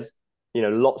be that there's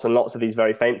lots and lots of these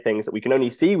very faint things that we can only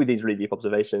see with these really deep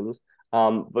observations.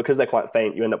 Because they're quite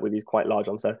faint, you end up with these quite large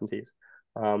uncertainties.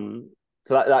 So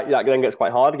that then gets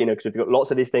quite hard, because if you've got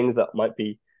lots of these things that might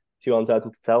be too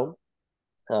uncertain to tell,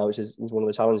 which is one of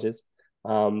the challenges.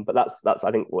 But that's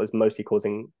I think what is mostly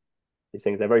causing these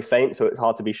things. They're very faint, so it's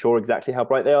hard to be sure exactly how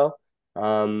bright they are.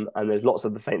 And there's lots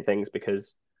of the faint things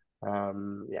because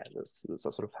that's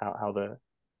sort of how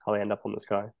they end up on the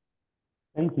sky.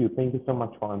 Thank you so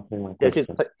much for answering my Yeah,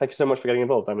 question. thank you so much for getting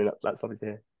involved. I mean, that's lovely to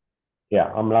hear.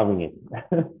 Yeah, I'm loving it.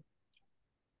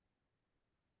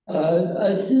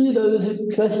 I see there is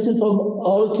a question from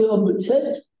Audrey on the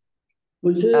chat,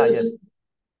 which is, yes.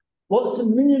 What's the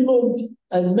minimum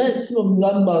and maximum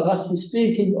number, roughly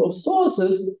speaking, of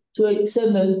sources to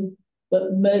examine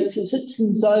that makes a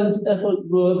citizen science effort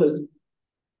worth it?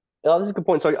 Oh, this is a good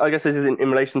point. So I guess this is in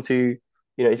relation to,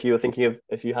 if you were thinking of,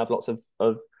 if you have lots of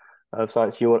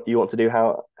science you want to do,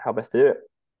 how best to do it.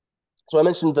 So I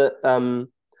mentioned that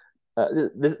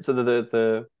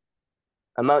the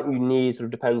amount you need sort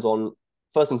of depends on,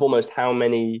 first and foremost, how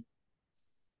many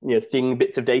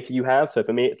bits of data you have. So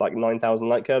for me, it's like 9,000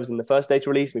 light curves in the first data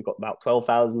release. We've got about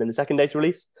 12,000 in the second data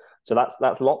release. So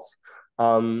that's lots.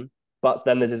 But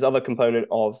then there's this other component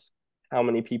of how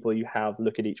many people you have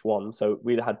look at each one. So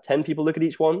we had 10 people look at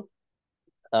each one.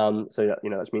 So that,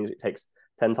 that means it takes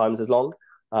 10 times as long,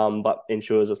 but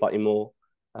ensures a slightly more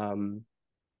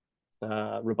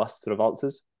robust sort of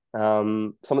answers.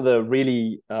 Some of the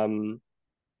really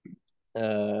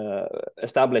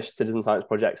established citizen science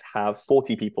projects have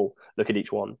 40 people look at each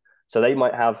one. So they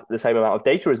might have the same amount of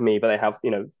data as me, but they have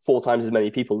 4 times as many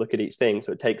people look at each thing.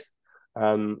 So it takes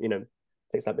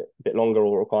takes that bit longer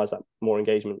or requires that more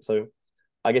engagement. So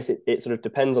I guess it sort of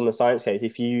depends on the science case.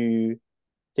 If you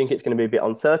think it's going to be a bit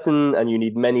uncertain and you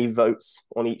need many votes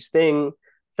on each thing,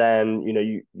 then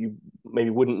you maybe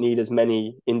wouldn't need as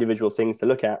many individual things to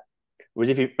look at. Whereas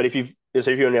if you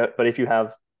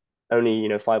have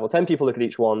only 5 or 10 people look at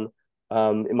each one,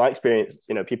 in my experience,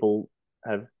 people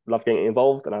have loved getting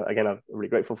involved, and I'm really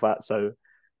grateful for that. So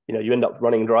you end up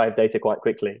running dry of data quite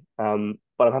quickly.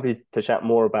 But I'm happy to chat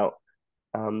more about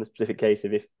the specific case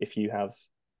of if you have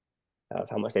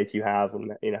how much data you have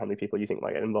and how many people you think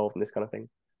might get involved in this kind of thing.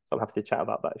 So I'm happy to chat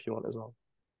about that if you want as well.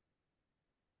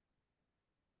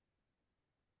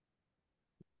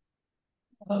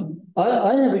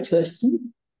 I have a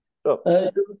question. Sure.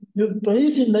 You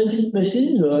briefly mentioned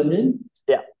machine learning.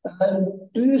 Yeah.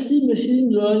 Do you see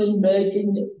machine learning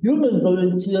making human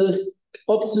volunteers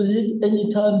obsolete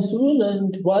anytime soon,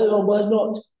 and why or why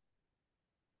not?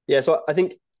 Yeah, so I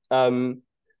think machine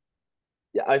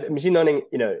learning,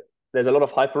 there's a lot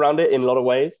of hype around it in a lot of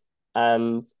ways,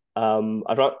 and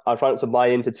I try not to buy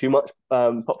into too much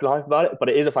popular hype about it, but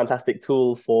it is a fantastic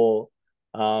tool for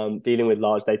dealing with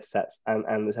large data sets,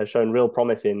 and it has shown real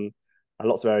promise in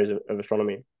lots of areas of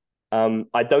astronomy.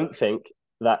 I don't think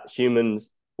that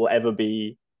humans will ever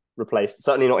be replaced,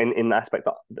 certainly not in the aspect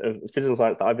of citizen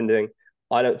science that I've been doing.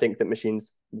 I don't think that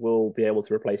machines will be able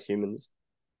to replace humans,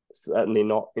 certainly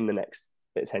not in the next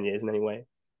 10 years in any way.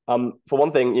 For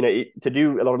one thing, to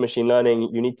do a lot of machine learning,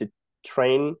 you need to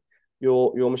train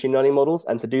your machine learning models,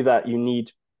 and to do that, you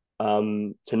need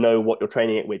to know what you're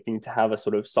training it with. You need to have a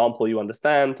sort of sample you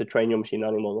understand to train your machine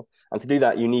learning model, and to do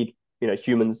that, you need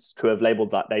humans to have labeled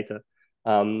that data.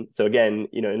 So again,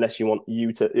 unless you want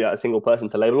a single person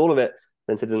to label all of it,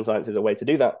 then citizen science is a way to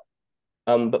do that.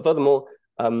 But furthermore,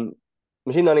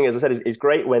 machine learning, as I said, is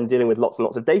great when dealing with lots and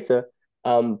lots of data.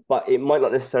 But it might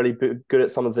not necessarily be good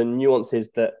at some of the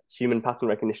nuances that human pattern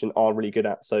recognition are really good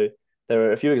at. So there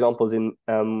are a few examples in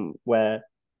where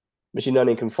machine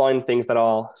learning can find things that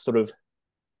are sort of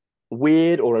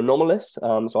weird or anomalous.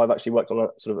 So I've actually worked on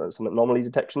some anomaly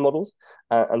detection models,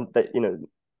 and that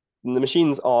the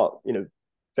machines are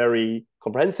very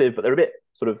comprehensive, but they're a bit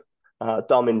sort of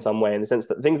dumb in some way, in the sense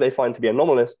that things they find to be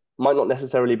anomalous might not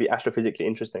necessarily be astrophysically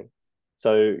interesting.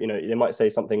 So they might say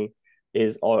something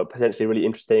is a potentially really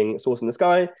interesting source in the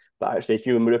sky, but actually if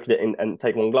you look at it and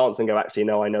take one glance and go, actually,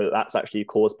 no, I know that that's actually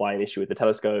caused by an issue with the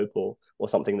telescope or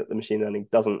something that the machine learning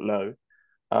doesn't know.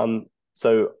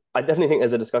 So I definitely think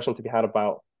there's a discussion to be had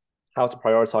about how to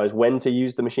prioritize when to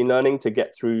use the machine learning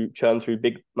to churn through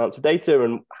big amounts of data,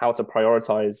 and how to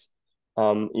prioritize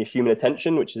human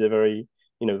attention, which is a very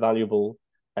valuable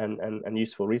and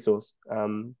useful resource.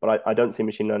 But I don't see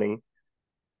machine learning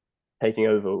taking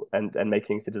over and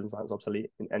making citizen science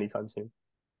obsolete anytime soon,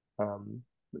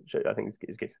 which I think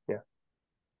is good. Yeah.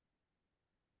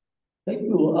 Thank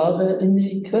you. Are there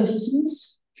any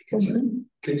questions? Ketchel.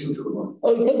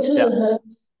 Oh, Ketchel has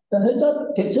the heads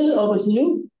up. Ketchel, over to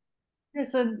you. Yeah,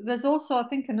 so there's also, I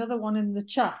think, another one in the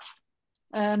chat.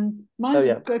 Mine's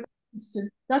yeah. a good question.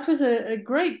 That was a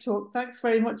great talk. Thanks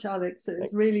very much, Alex. It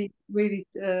was really, really,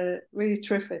 really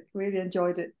terrific. Really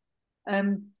enjoyed it.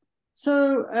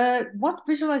 So what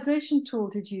visualization tool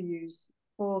did you use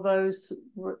for those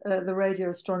the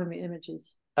radio astronomy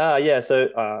images? Yeah, so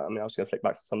I mean, I was going to flick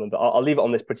back to some of them, but I'll leave it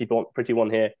on this pretty one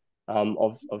here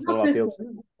of one of our fields.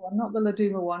 Not the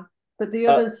Laduma one, but the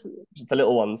others. Just the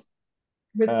little ones.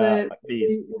 With like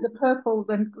these.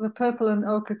 the purple and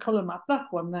ochre color map, that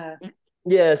one there.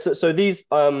 Yeah, so these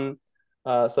so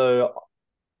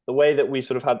the way that we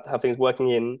sort of have things working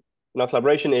in our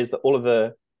collaboration is that all of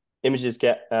the images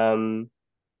get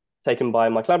taken by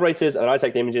my collaborators, and I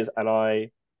take the images and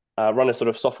I run a sort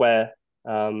of software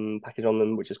package on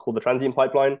them, which is called the transient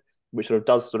pipeline, which sort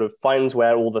of finds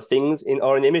where all the things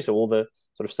are in the image, so all the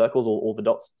sort of circles or all the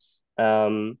dots.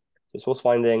 So source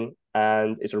finding,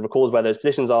 and it sort of records where those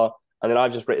positions are, and then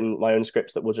I've just written my own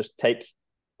scripts that will just take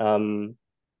the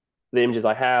images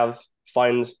I have,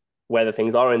 find where the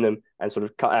things are in them, and sort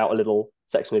of cut out a little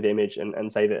section of the image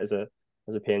and save it as a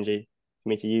PNG for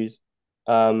me to use.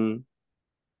 So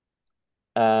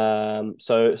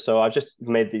I've just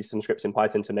made some scripts in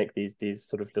Python to make these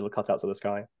sort of little cutouts of the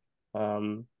sky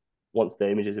once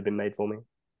the images have been made for me.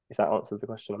 If that answers the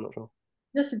question, I'm not sure.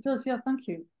 Yes, it does. Yeah, thank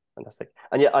you. Fantastic.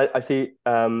 And yeah, I see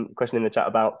a question in the chat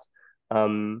about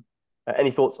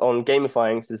any thoughts on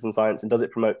gamifying citizen science, and does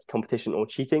it promote competition or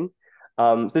cheating?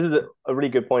 So this is a really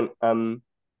good point. A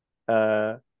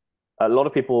lot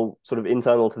of people sort of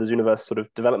internal to the Zooniverse sort of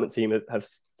development team have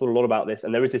thought a lot about this,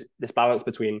 and there is this balance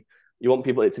between you want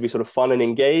people to be sort of fun and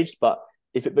engaged, but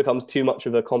if it becomes too much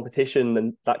of a competition,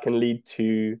 then that can lead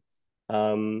to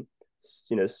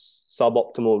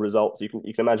suboptimal results. You can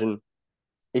imagine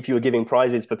if you were giving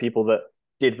prizes for people that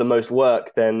did the most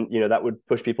work, then that would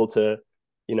push people to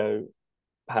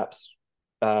perhaps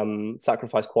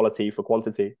sacrifice quality for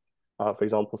quantity, for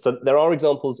example. So there are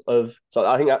examples of, so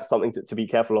I think that's something to be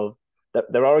careful of. That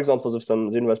there are examples of some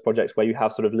Zooniverse projects where you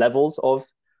have sort of levels of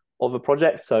a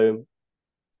project. So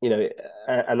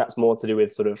and that's more to do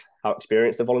with sort of how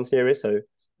experienced a volunteer is. So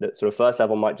that sort of first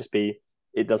level might just be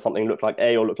it does something look like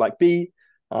A or look like B,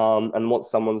 and once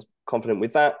someone's confident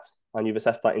with that and you've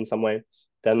assessed that in some way,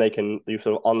 then you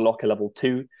sort of unlock a level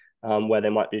 2, where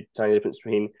there might be tiny difference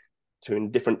between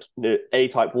different A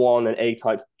type 1 and A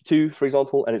type 2, for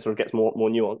example, and it sort of gets more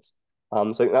nuanced.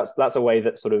 So that's a way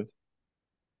that sort of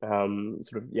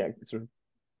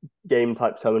game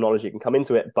type terminology can come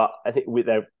into it, but I think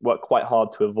they work quite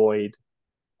hard to avoid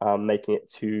making it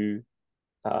too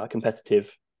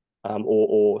competitive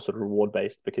or sort of reward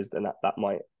based, because then that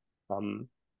might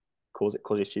cause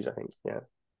issues, I think. Yeah.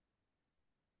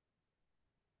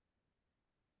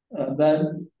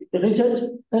 Then Richard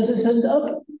has his hand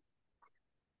up.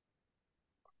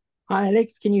 Hi,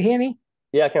 Alex. Can you hear me?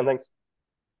 Yeah, I can. Thanks.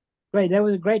 Great. That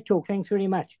was a great talk. Thanks very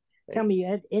much. Thanks. Tell me,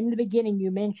 in the beginning,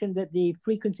 you mentioned that the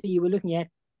frequency you were looking at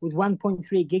was 1.3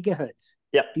 gigahertz.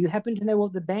 Yeah. Do you happen to know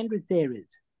what the bandwidth there is?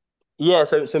 Yeah.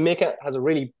 So MeerKAT has a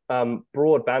really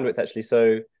broad bandwidth, actually.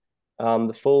 So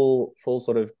the full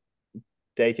sort of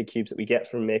data cubes that we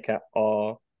get from MeerKAT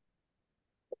are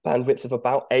bandwidths of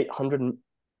about 800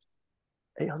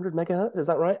 megahertz. Is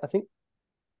that right? I think.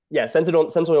 Yeah, centered on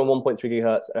 1.3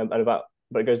 gigahertz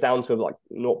but it goes down to like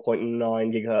 0.9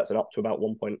 gigahertz and up to about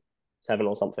 1.7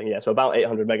 or something. Yeah, so about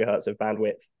 800 megahertz of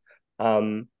bandwidth.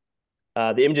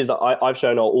 The images that I've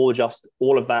shown are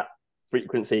all of that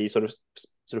frequency sort of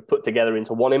put together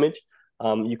into one image.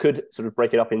 You could sort of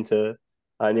break it up into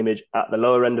an image at the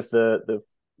lower end of the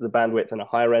bandwidth and a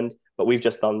higher end, but we've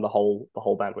just done the whole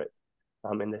bandwidth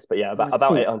in this. But yeah,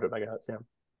 about 800 megahertz. Yeah.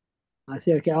 I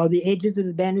see. Okay. Are the edges of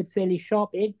the bandwidth fairly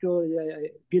sharp edged, or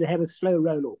do they have a slow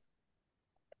roll off?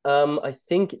 I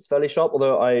think it's fairly sharp,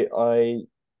 although I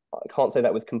can't say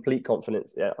that with complete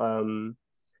confidence yet.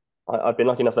 I've been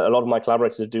lucky enough that a lot of my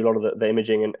collaborators do a lot of the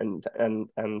imaging and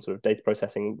sort of data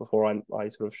processing before I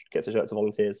sort of get to show it to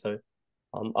volunteers. So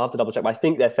I'll have to double check, but I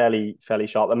think they're fairly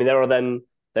sharp. I mean, there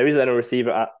is then a receiver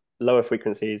at lower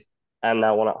frequencies and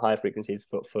now one at higher frequencies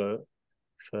for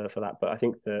that. But I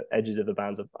think the edges of the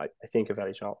bands I think are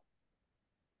fairly sharp.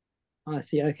 I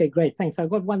see. Okay, great. Thanks. I've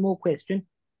got one more question.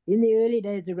 In the early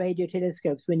days of radio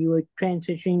telescopes, when you were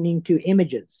transitioning to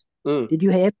images, did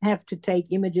you have to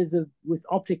take images with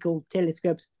optical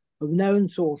telescopes of known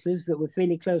sources that were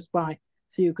fairly close by,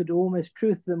 so you could almost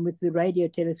truth them with the radio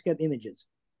telescope images?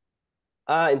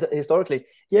 Historically,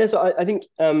 yeah. So I think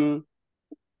some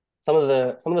of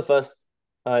the first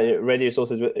radio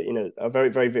sources were, are very,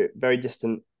 very, very, very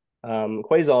distant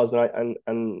quasars,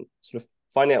 and sort of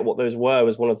finding out what those were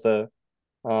was one of the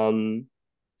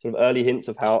sort of early hints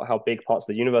of how big parts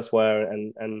of the universe were,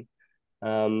 and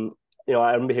you know,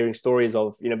 I remember hearing stories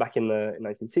of, you know, back in the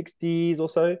 1960s or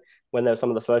so, when there were some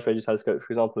of the first radio telescopes,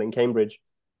 for example, in Cambridge.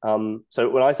 So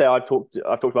when I say I've talked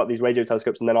about these radio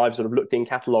telescopes, and then I've sort of looked in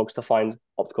catalogs to find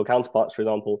optical counterparts, for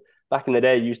example. Back in the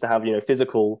day, you used to have, you know,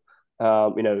 physical,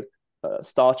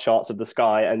 star charts of the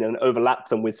sky, and then overlap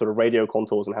them with sort of radio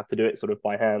contours, and have to do it sort of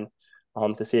by hand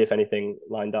to see if anything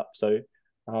lined up. So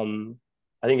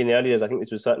I think in the early years, I think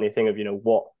this was certainly a thing of, you know,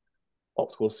 what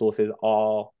optical sources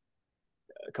are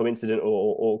coincident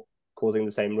or causing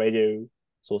the same radio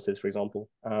sources, for example.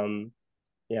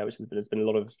 Yeah, which there's been a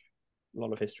lot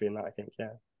of history in that, I think.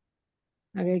 Yeah.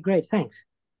 Okay, great. Thanks.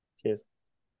 Cheers.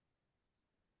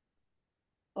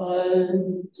 I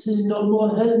see no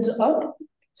more hands up,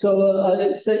 so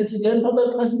I'll thanks again for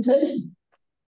the presentation.